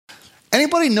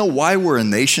Anybody know why we're a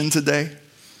nation today?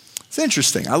 It's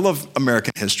interesting. I love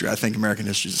American history. I think American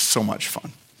history is so much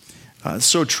fun. It's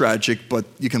so tragic, but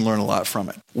you can learn a lot from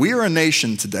it. We are a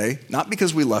nation today, not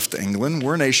because we left England.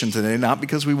 We're a nation today, not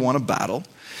because we won a battle.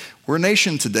 We're a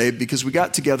nation today because we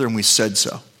got together and we said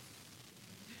so.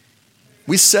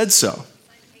 We said so.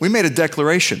 We made a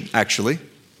declaration, actually.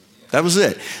 That was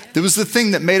it. That was the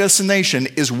thing that made us a nation,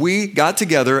 is we got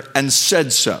together and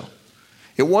said so.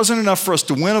 It wasn't enough for us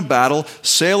to win a battle,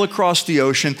 sail across the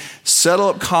ocean, settle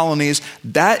up colonies.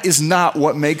 That is not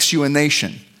what makes you a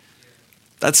nation.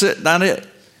 That's it, not it.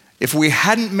 If we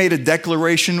hadn't made a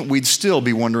declaration, we'd still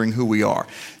be wondering who we are.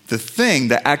 The thing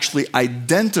that actually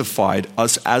identified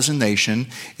us as a nation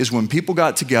is when people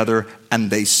got together and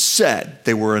they said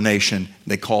they were a nation.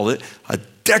 They called it a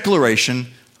Declaration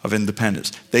of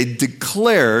Independence. They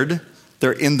declared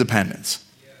their independence.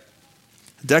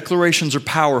 Declarations are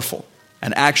powerful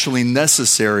and actually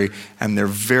necessary, and they're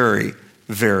very,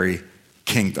 very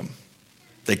kingdom.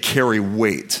 They carry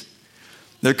weight.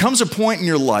 There comes a point in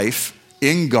your life,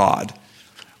 in God,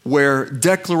 where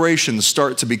declarations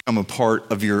start to become a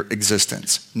part of your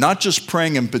existence. Not just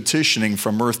praying and petitioning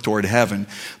from earth toward heaven,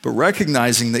 but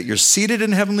recognizing that you're seated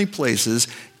in heavenly places,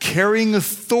 carrying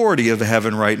authority of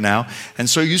heaven right now, and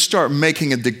so you start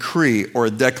making a decree or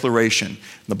a declaration.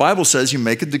 The Bible says you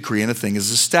make a decree and a thing is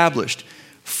established.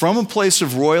 From a place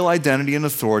of royal identity and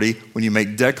authority, when you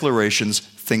make declarations,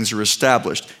 things are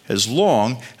established, as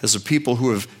long as the people who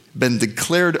have been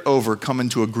declared over come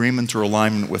into agreement or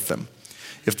alignment with them.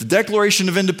 If the Declaration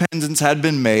of Independence had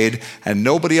been made and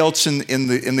nobody else in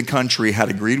the country had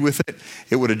agreed with it,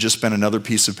 it would have just been another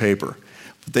piece of paper.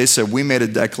 But they said, we made a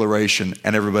declaration,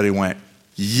 and everybody went,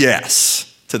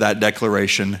 yes, to that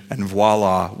declaration, and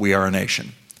voila, we are a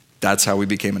nation. That's how we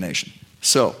became a nation.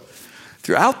 So,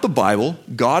 throughout the Bible,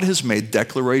 God has made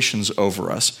declarations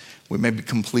over us we may be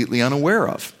completely unaware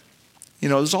of. You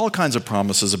know, there's all kinds of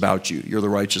promises about you. You're the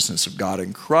righteousness of God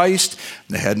in Christ,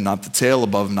 the head, not the tail,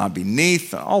 above, not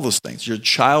beneath, all those things. You're a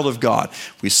child of God.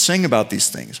 We sing about these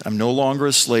things. I'm no longer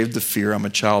a slave to fear. I'm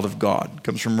a child of God. It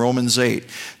comes from Romans 8,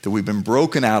 that we've been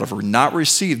broken out of or not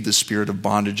received the spirit of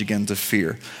bondage again to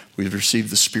fear. We've received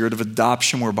the spirit of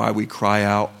adoption whereby we cry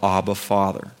out, Abba,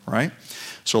 Father, right?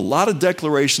 So a lot of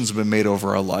declarations have been made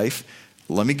over our life.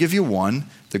 Let me give you one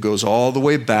that goes all the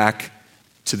way back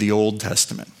to the Old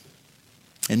Testament.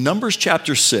 In Numbers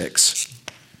chapter 6,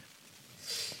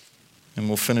 and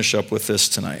we'll finish up with this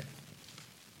tonight.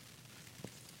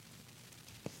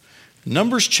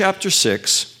 Numbers chapter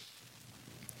 6,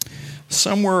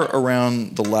 somewhere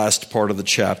around the last part of the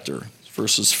chapter,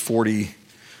 verses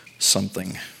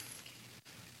 40-something.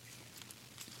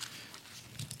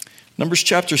 Numbers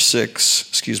chapter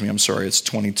 6, it's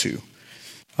 22.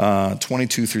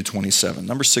 22 through 27.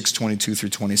 Numbers 6, 22 through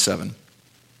 27.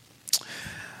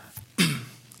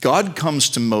 God comes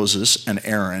to Moses and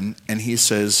Aaron, and he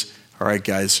says, all right,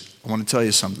 guys, I want to tell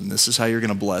you something. This is how you're going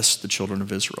to bless the children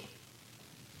of Israel.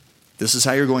 This is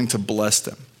how you're going to bless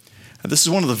them. And this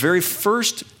is one of the very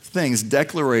first things,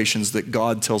 declarations that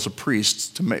God tells a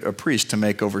priest to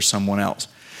make over someone else.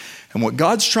 And what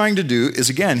God's trying to do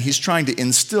is, again, he's trying to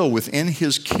instill within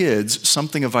his kids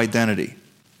something of identity.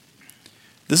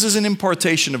 This is an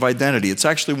impartation of identity. It's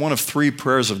actually one of 3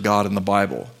 prayers of God in the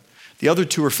Bible. The other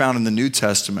 2 are found in the New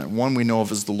Testament. One we know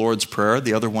of as the Lord's Prayer.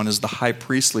 The other one is the high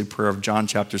priestly prayer of John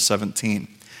chapter 17.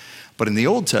 But in the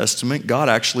Old Testament, God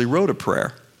actually wrote a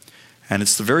prayer. And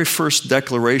it's the very first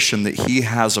declaration that he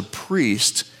has a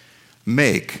priest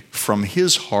make from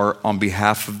his heart on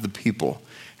behalf of the people.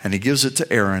 And he gives it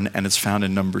to Aaron, and it's found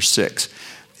in Numbers 6.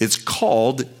 It's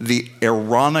called the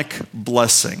Aaronic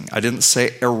blessing. I didn't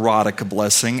say erotic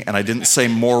blessing, and I didn't say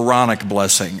moronic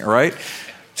blessing, all right?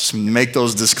 Just make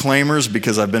those disclaimers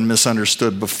because I've been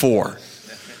misunderstood before,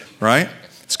 right?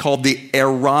 It's called the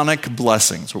Aaronic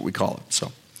blessing. That's what we call it.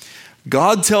 So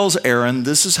God tells Aaron,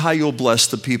 this is how you'll bless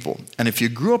the people. And if you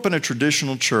grew up in a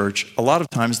traditional church, a lot of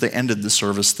times they ended the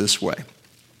service this way.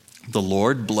 The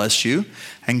Lord bless you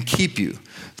and keep you.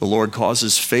 The Lord cause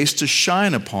his face to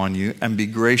shine upon you and be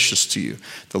gracious to you.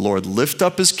 The Lord lift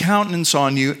up his countenance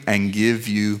on you and give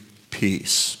you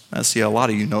peace. I see a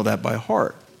lot of you know that by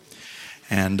heart.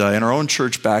 And in our own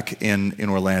church back in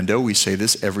Orlando, we say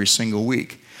this every single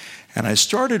week. And I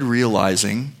started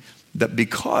realizing that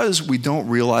because we don't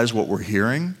realize what we're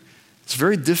hearing, it's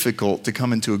very difficult to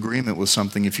come into agreement with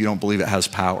something if you don't believe it has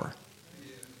power.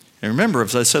 And remember,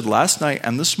 as I said last night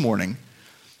and this morning,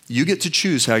 you get to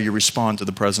choose how you respond to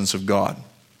the presence of God.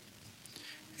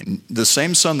 And the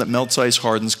same sun that melts ice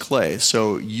hardens clay,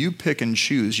 so you pick and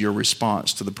choose your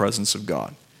response to the presence of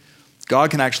God.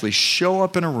 God can actually show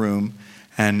up in a room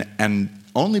And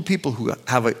only people who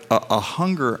have a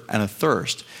hunger and a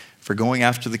thirst for going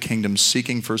after the kingdom,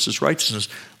 seeking first his righteousness,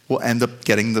 will end up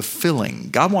getting the filling.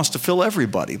 God wants to fill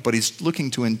everybody, but he's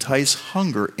looking to entice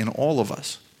hunger in all of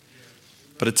us.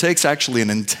 But it takes actually an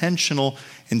intentional,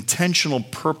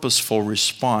 purposeful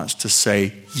response to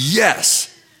say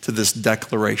yes to this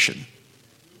declaration.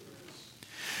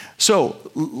 So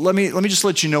let me just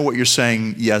let you know what you're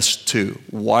saying yes to,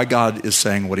 why God is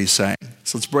saying what he's saying.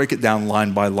 So let's break it down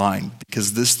line by line,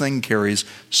 because this thing carries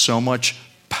so much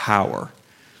power.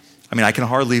 I mean, I can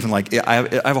hardly even I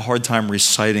have a hard time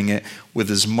reciting it with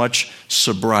as much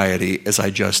sobriety as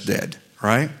I just did,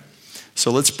 right? So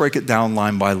let's break it down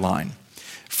line by line.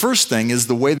 First thing is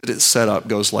the way that it's set up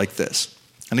goes like this.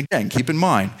 And again, keep in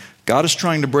mind, God is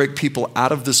trying to break people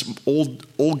out of this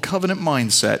old covenant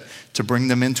mindset to bring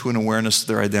them into an awareness of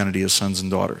their identity as sons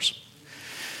and daughters.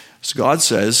 So God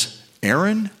says,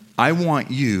 Aaron, I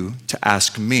want you to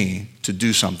ask me to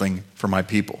do something for my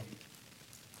people.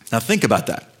 Now think about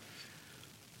that.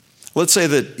 Let's say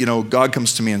that, God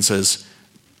comes to me and says,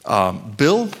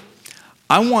 Bill,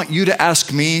 I want you to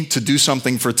ask me to do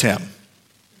something for Tim.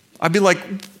 I'd be like,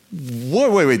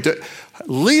 wait,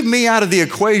 leave me out of the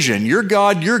equation. You're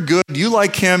God, you're good, you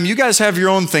like him, you guys have your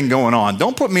own thing going on.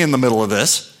 Don't put me in the middle of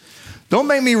this. Don't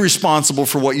make me responsible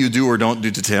for what you do or don't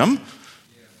do to Tim.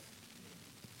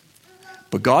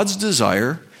 But God's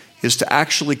desire is to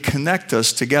actually connect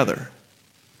us together.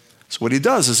 So what he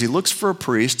does is he looks for a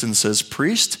priest and says,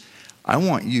 priest, I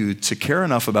want you to care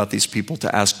enough about these people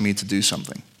to ask me to do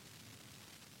something.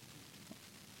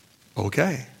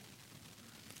 Okay.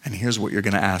 And here's what you're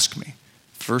going to ask me.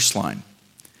 First line,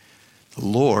 the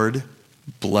Lord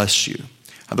bless you.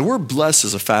 Now, the word bless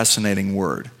is a fascinating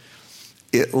word.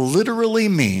 It literally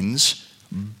means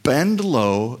bend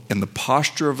low in the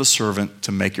posture of a servant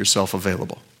to make yourself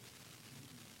available.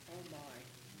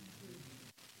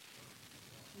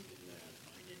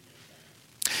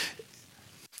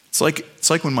 It's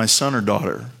like when my son or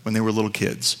daughter, when they were little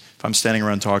kids, if I'm standing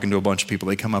around talking to a bunch of people,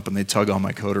 they come up and they tug on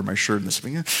my coat or my shirt and they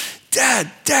say,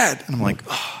 Dad. And I'm like,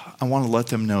 I want to let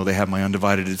them know they have my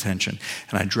undivided attention.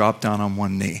 And I drop down on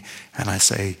one knee and I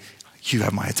say, you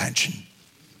have my attention.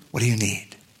 What do you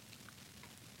need?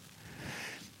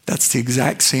 That's the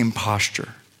exact same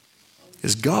posture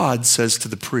as God says to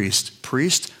the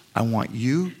priest, I want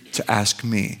you to ask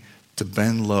me to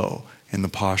bend low in the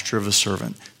posture of a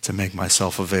servant to make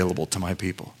myself available to my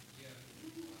people.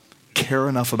 Care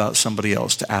enough about somebody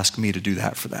else to ask me to do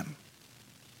that for them.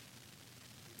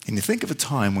 And you think of a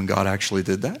time when God actually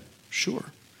did that? Sure.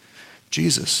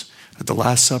 Jesus, at the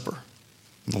Last Supper,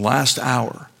 in the last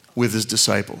hour with his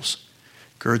disciples,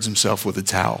 girds himself with a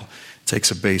towel, takes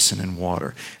a basin and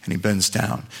water, and he bends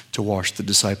down to wash the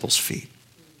disciples' feet.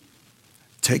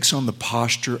 Takes on the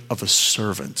posture of a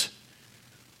servant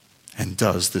and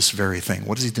does this very thing.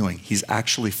 What is he doing? He's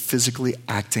actually physically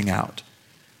acting out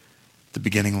the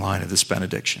beginning line of this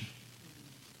benediction.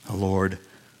 The Lord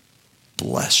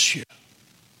bless you.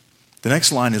 The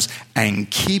next line is,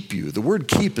 and keep you. The word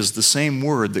keep is the same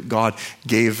word that God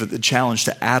gave the challenge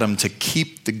to Adam to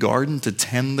keep the garden, to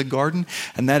tend the garden.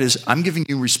 And that is, I'm giving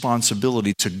you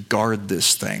responsibility to guard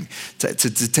this thing,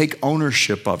 to take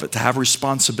ownership of it, to have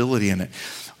responsibility in it.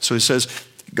 So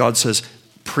God says,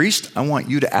 priest, I want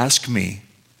you to ask me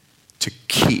to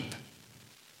keep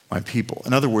my people.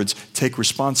 In other words, take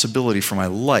responsibility for my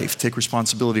life, take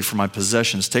responsibility for my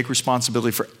possessions, take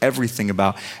responsibility for everything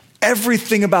about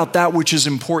that which is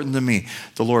important to me.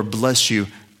 The Lord bless you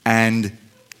and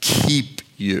keep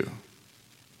you.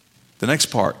 The next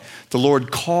part, the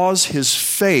Lord cause his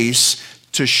face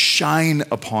to shine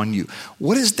upon you.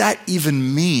 What does that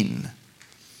even mean?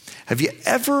 Have you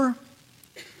ever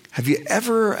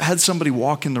had somebody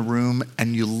walk in the room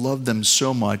and you love them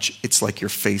so much, it's like your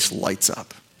face lights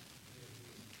up?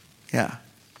 Yeah.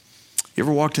 You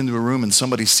ever walked into a room and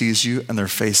somebody sees you and their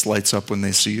face lights up when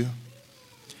they see you?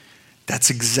 That's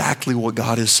exactly what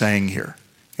God is saying here.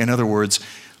 In other words,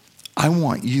 I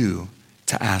want you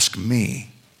to ask me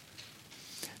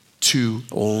to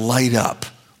light up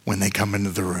when they come into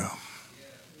the room.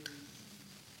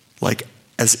 Like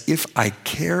as if I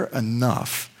care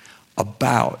enough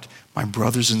about my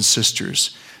brothers and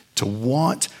sisters to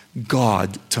want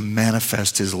God to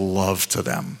manifest his love to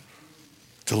them,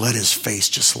 to let his face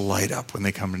just light up when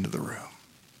they come into the room.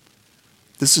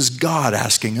 This is God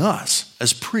asking us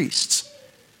as priests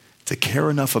to care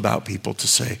enough about people to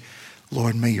say,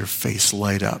 Lord, may your face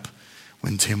light up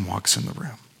when Tim walks in the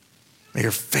room. May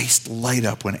your face light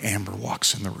up when Amber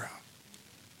walks in the room.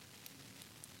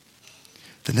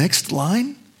 The next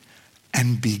line,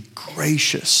 and be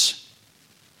gracious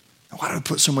Why do I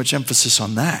put so much emphasis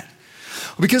on that?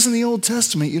 Well, because in the Old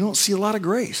Testament, you don't see a lot of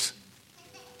grace.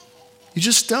 You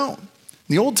just don't.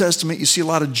 In the Old Testament, you see a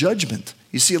lot of judgment.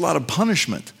 You see a lot of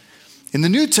punishment. In the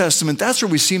New Testament, that's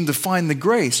where we seem to find the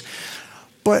grace.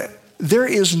 But there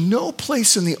is no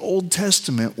place in the Old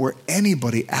Testament where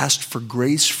anybody asked for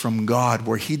grace from God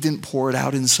where he didn't pour it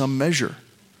out in some measure.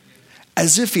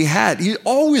 As if he had. He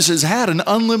always has had an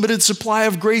unlimited supply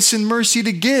of grace and mercy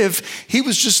to give. He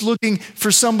was just looking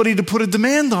for somebody to put a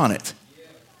demand on it.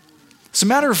 As a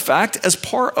matter of fact, as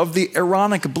part of the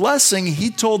Aaronic blessing, he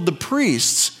told the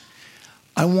priests,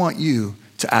 I want you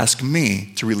to ask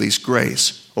me to release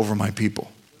grace over my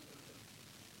people.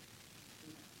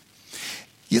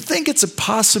 You think it's a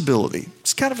possibility,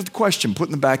 it's kind of a question put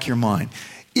in the back of your mind.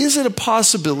 Is it a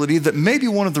possibility that maybe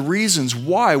one of the reasons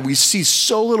why we see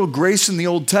so little grace in the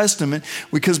Old Testament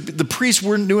because the priests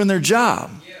weren't doing their job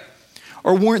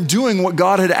or weren't doing what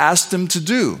God had asked them to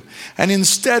do? And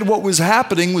instead what was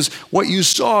happening was what you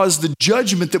saw as the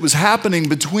judgment that was happening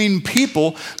between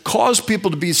people caused people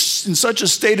to be in such a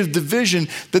state of division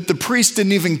that the priests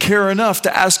didn't even care enough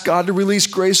to ask God to release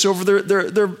grace over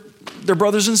their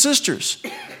brothers and sisters.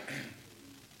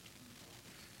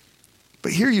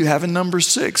 But here you have in number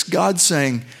 6, God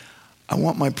saying, I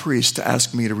want my priest to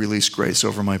ask me to release grace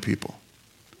over my people.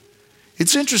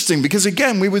 It's interesting because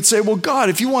again, we would say, well, God,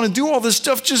 if you want to do all this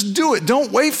stuff, just do it.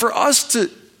 Don't wait for us to.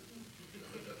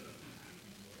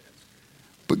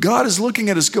 But God is looking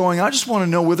at us going, I just want to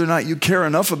know whether or not you care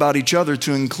enough about each other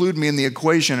to include me in the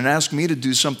equation and ask me to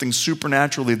do something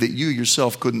supernaturally that you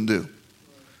yourself couldn't do.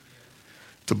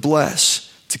 To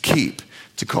bless, to keep,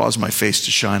 to cause my face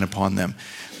to shine upon them,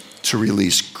 to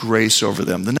release grace over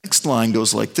them. The next line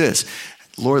goes like this.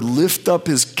 Lord, lift up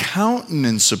his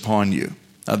countenance upon you.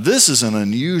 Now this is an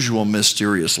unusual,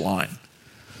 mysterious line.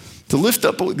 To lift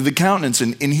up the countenance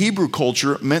in Hebrew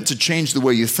culture meant to change the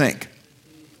way you think.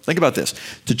 Think about this.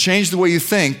 To change the way you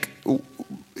think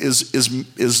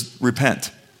is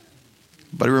repent.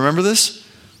 Anybody remember this?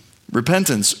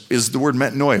 Repentance is the word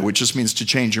metanoia, which just means to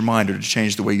change your mind or to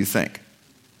change the way you think.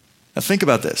 Now think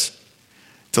about this.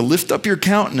 To lift up your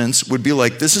countenance would be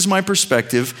like, this is my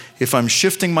perspective. If I'm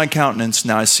shifting my countenance,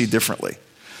 now I see differently.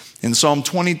 In Psalm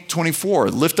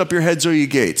 24, lift up your heads, O ye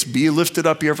gates. Be lifted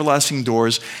up, ye everlasting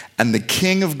doors, and the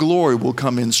King of glory will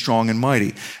come in strong and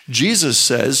mighty. Jesus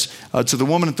says to the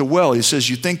woman at the well, he says,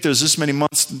 you think there's this many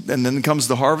months and then comes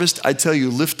the harvest? I tell you,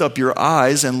 lift up your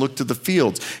eyes and look to the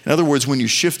fields. In other words, when you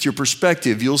shift your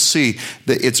perspective, you'll see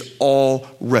that it's all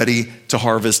ready to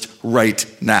harvest right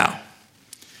now.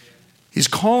 He's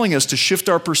calling us to shift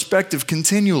our perspective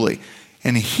continually.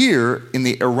 And here in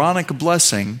the Aaronic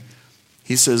blessing,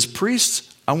 he says,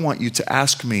 priests, I want you to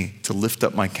ask me to lift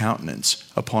up my countenance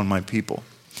upon my people.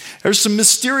 There's some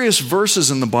mysterious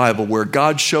verses in the Bible where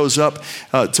God shows up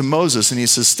to Moses and he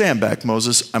says, stand back,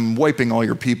 Moses, I'm wiping all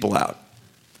your people out.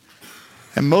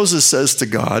 And Moses says to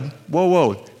God,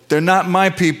 whoa, they're not my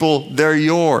people, they're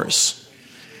yours.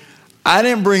 I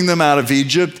didn't bring them out of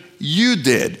Egypt, you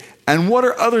did. And what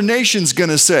are other nations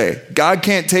going to say? God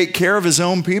can't take care of his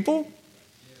own people?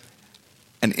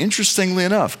 And interestingly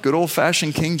enough, good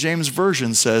old-fashioned King James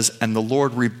Version says, and the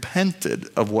Lord repented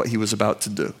of what he was about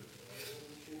to do.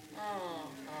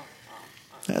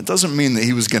 That doesn't mean that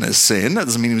he was going to sin. That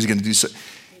doesn't mean he was going to do so.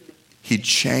 He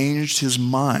changed his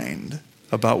mind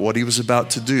about what he was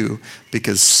about to do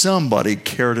because somebody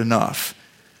cared enough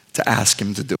to ask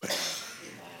him to do it.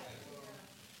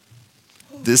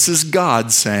 This is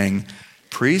God saying,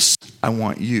 priests, I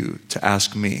want you to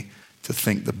ask me to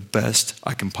think the best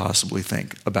I can possibly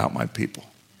think about my people.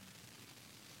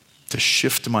 To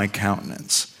shift my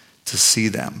countenance, to see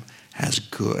them as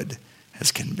good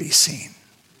as can be seen.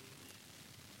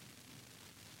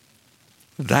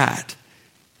 That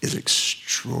is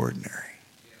extraordinary.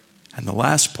 And the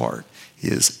last part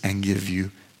is, and give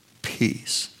you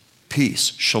peace.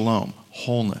 Peace, shalom,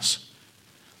 wholeness.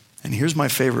 And here's my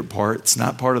favorite part. It's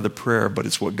not part of the prayer, but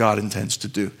it's what God intends to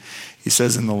do. He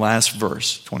says in the last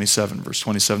verse 27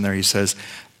 there, he says,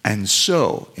 and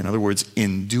so, in other words,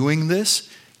 in doing this,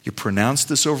 you pronounce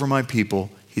this over my people.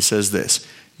 He says this,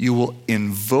 you will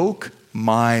invoke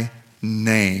my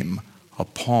name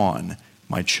upon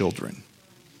my children.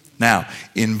 Now,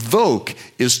 invoke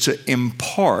is to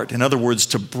impart. In other words,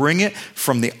 to bring it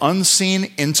from the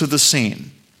unseen into the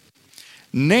seen.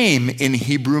 Name in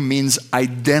Hebrew means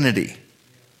identity.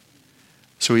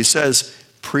 So he says,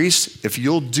 priest, if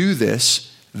you'll do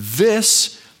this,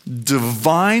 this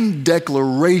divine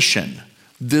declaration,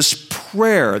 this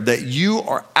prayer that you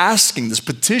are asking, this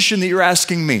petition that you're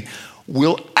asking me,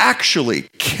 will actually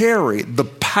carry the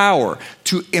power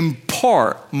to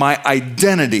impart my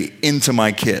identity into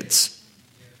my kids.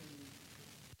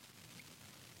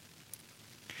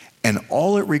 And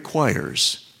all it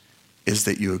requires is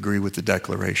that you agree with the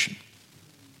declaration.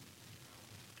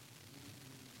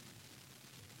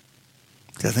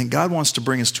 I think God wants to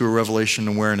bring us to a revelation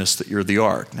and awareness that you're the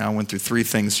ark. Now I went through three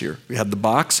things here. We had the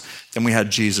box, then we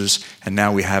had Jesus, and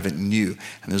now we have it in you.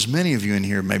 And there's many of you in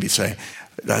here maybe say,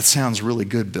 that sounds really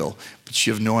good, Bill, but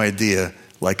you have no idea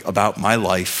about my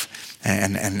life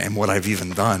and what I've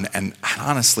even done. And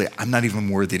honestly, I'm not even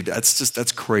worthy to be.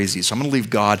 That's crazy. So I'm going to leave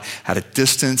God at a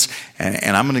distance,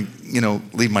 and I'm going to,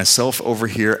 leave myself over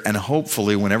here, and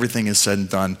hopefully when everything is said and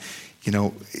done,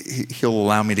 he'll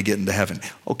allow me to get into heaven.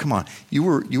 Oh, come on. You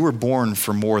were born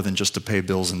for more than just to pay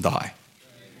bills and die.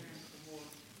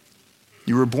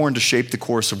 You were born to shape the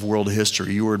course of world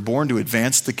history. You were born to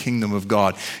advance the kingdom of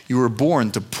God. You were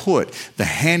born to put the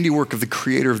handiwork of the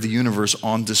creator of the universe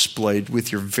on display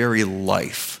with your very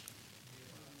life.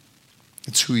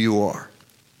 It's who you are.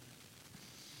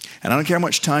 And I don't care how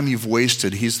much time you've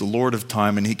wasted. He's the Lord of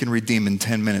time, and he can redeem in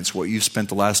 10 minutes what you've spent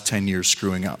the last 10 years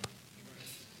screwing up.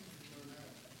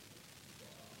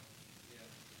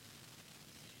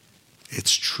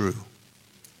 It's true.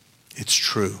 It's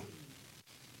true.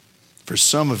 For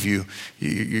some of you,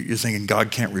 you're thinking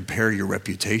God can't repair your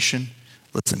reputation.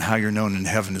 Listen, how you're known in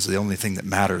heaven is the only thing that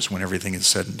matters when everything is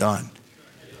said and done.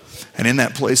 And in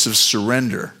that place of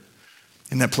surrender,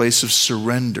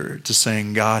 to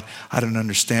saying, God, I don't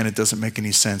understand, it doesn't make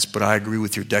any sense, but I agree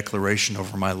with your declaration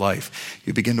over my life.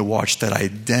 You begin to watch that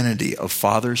identity of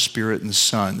Father, Spirit, and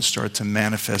Son start to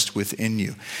manifest within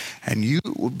you. And you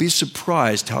will be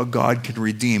surprised how God can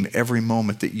redeem every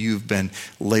moment that you've been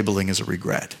labeling as a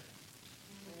regret.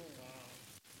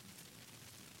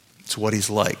 It's what he's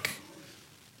like.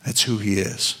 That's who he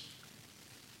is.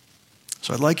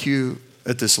 So I'd like you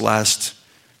at this last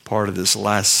part of this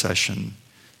last session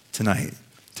tonight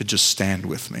to just stand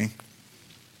with me.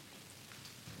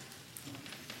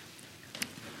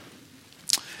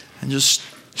 And just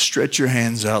stretch your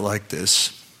hands out like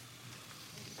this.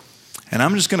 And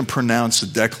I'm just going to pronounce a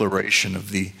declaration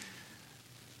of the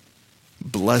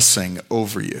blessing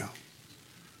over you.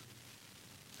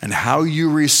 And how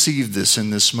you receive this in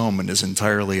this moment is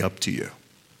entirely up to you.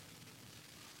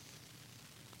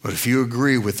 But if you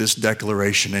agree with this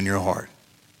declaration in your heart,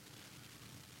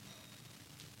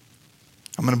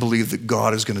 I'm going to believe that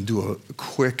God is going to do a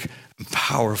quick and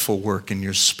powerful work in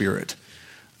your spirit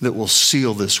that will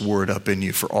seal this word up in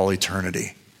you for all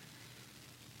eternity.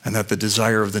 And that the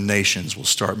desire of the nations will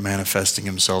start manifesting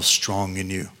himself strong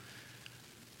in you.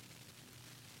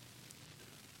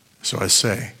 So I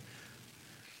say,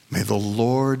 may the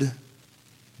Lord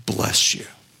bless you.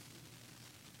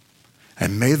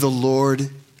 And may the Lord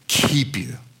keep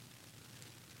you.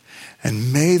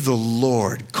 And may the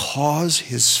Lord cause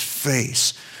his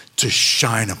face to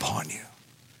shine upon you.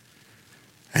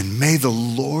 And may the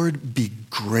Lord be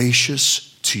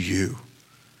gracious to you.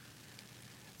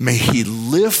 May he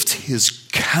lift his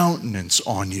countenance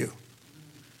on you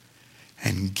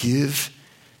and give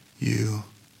you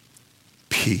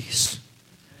peace.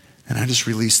 And I just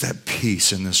release that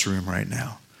peace in this room right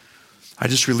now. I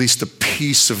just release the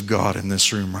peace of God in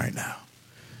this room right now.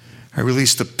 I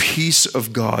release the peace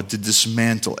of God to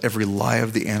dismantle every lie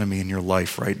of the enemy in your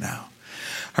life right now.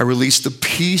 I release the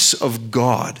peace of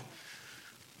God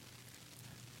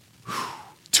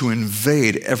to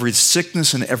invade every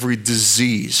sickness and every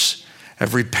disease,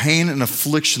 every pain and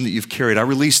affliction that you've carried. I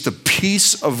release the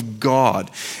peace of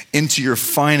God into your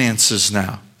finances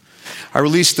now. I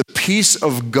release the peace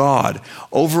of God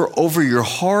over your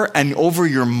heart and over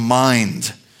your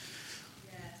mind.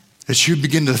 As you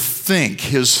begin to think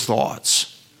his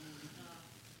thoughts.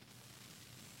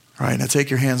 All right, now take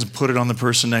your hands and put it on the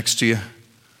person next to you.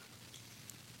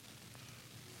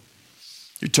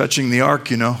 You're touching the ark,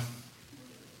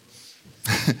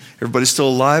 Everybody still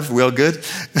alive? We all good?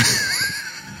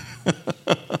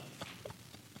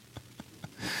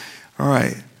 All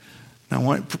right. Now I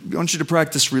want you to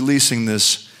practice releasing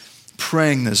this,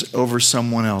 praying this over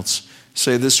someone else.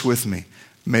 Say this with me.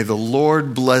 May the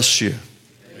Lord bless you.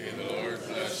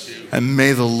 And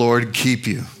may the Lord keep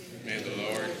you.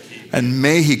 And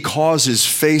may he cause his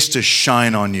face to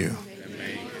shine on you.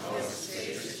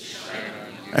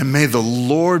 And may the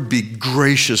Lord be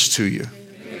gracious to you.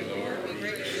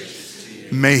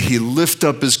 May he lift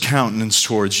up his countenance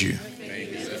towards you.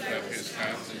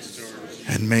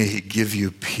 And may he give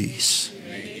you peace.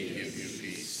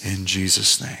 In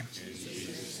Jesus' name.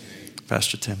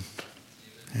 Pastor Tim.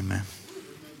 Amen.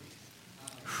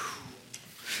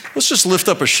 Let's just lift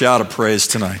up a shout of praise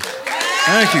tonight.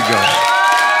 Thank you, God.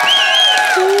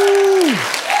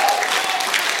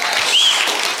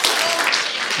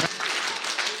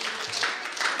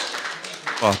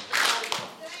 Father.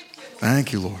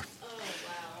 Thank you, Lord.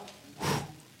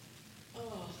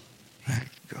 Thank you,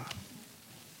 God.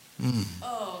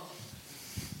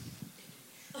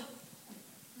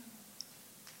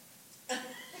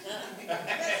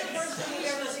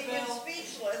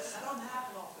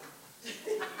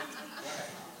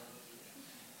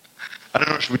 I don't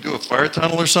know, should we do a fire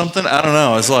tunnel or something? I don't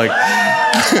know. It's like...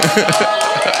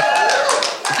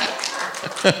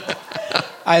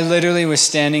 I literally was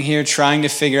standing here trying to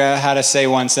figure out how to say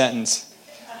one sentence.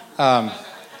 I'm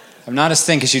not as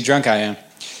thin as you drunk I am.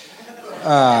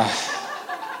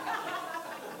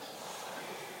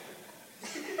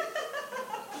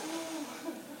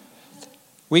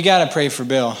 We got to pray for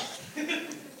Bill.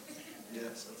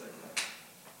 Yes, I'll take that.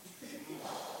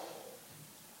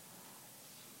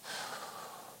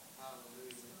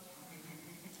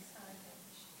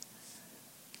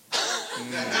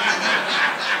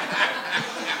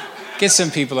 Get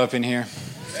some people up in here.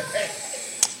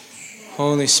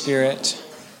 Holy Spirit,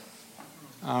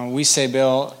 we say,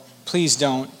 Bill, please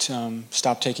don't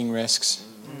stop taking risks.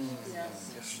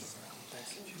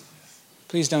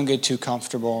 Please don't get too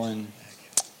comfortable and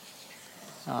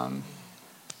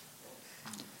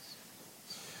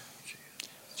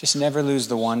just never lose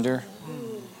the wonder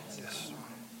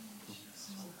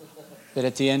that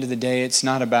at the end of the day, it's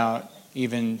not about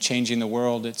even changing the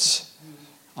world. It's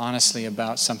honestly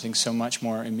about something so much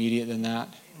more immediate than that.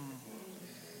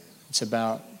 It's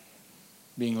about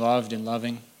being loved and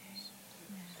loving.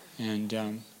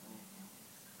 And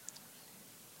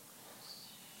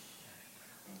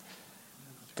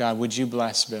God, would you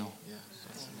bless Bill?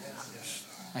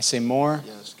 I say more.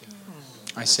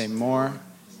 I say more.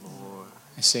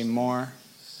 I say more.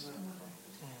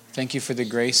 Thank you for the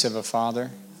grace of a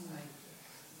father.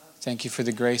 Thank you for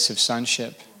the grace of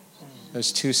sonship.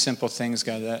 Those two simple things,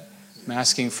 God, that I'm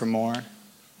asking for more.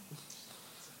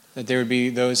 That there would be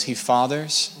those he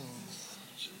fathers,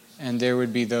 and there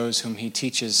would be those whom he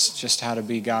teaches just how to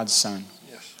be God's son.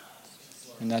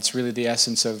 And that's really the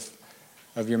essence of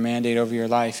your mandate over your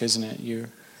life, isn't it? You're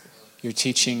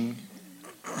teaching,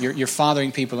 you're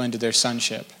fathering people into their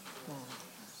sonship.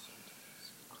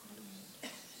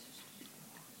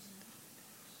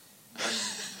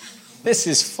 This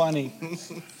is funny.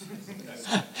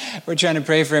 We're trying to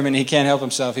pray for him and he can't help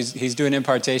himself. He's doing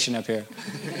impartation up here.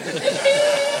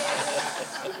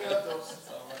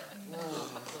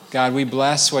 God, we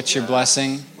bless what you're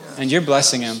blessing, and you're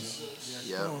blessing him.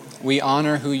 We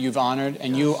honor who you've honored,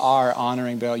 and you are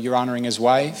honoring Bill. You're honoring his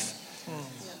wife.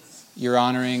 You're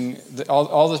honoring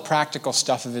all the practical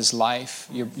stuff of his life.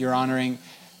 You're honoring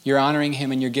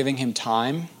him, and you're giving him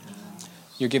time.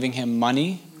 You're giving him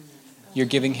money. You're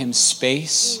giving him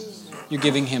space. You're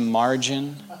giving him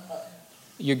margin.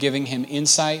 You're giving him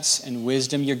insights and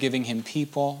wisdom. You're giving him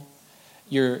people.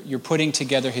 You're putting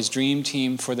together his dream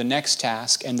team for the next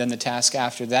task, and then the task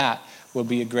after that will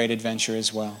be a great adventure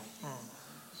as well.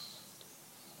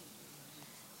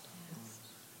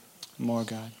 More,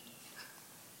 God.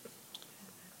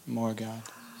 More, God.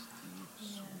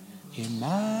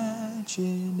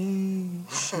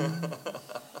 Imagination.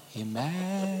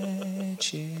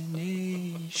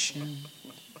 Imagination.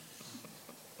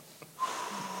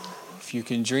 If you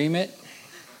can dream it,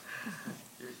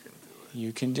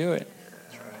 you can do it.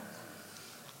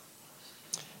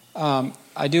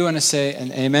 I do want to say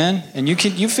an amen, and you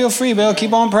feel free, Bill.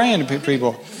 Keep on praying to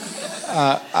people.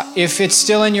 If it's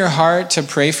still in your heart to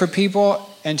pray for people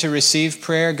and to receive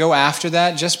prayer, go after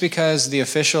that. Just because the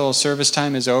official service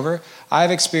time is over,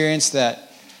 I've experienced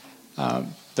that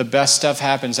the best stuff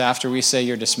happens after we say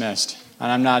you're dismissed,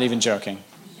 and I'm not even joking.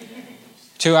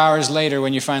 2 hours later,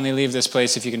 when you finally leave this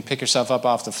place, if you can pick yourself up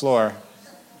off the floor.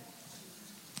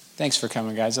 Thanks for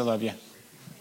coming, guys. I love you.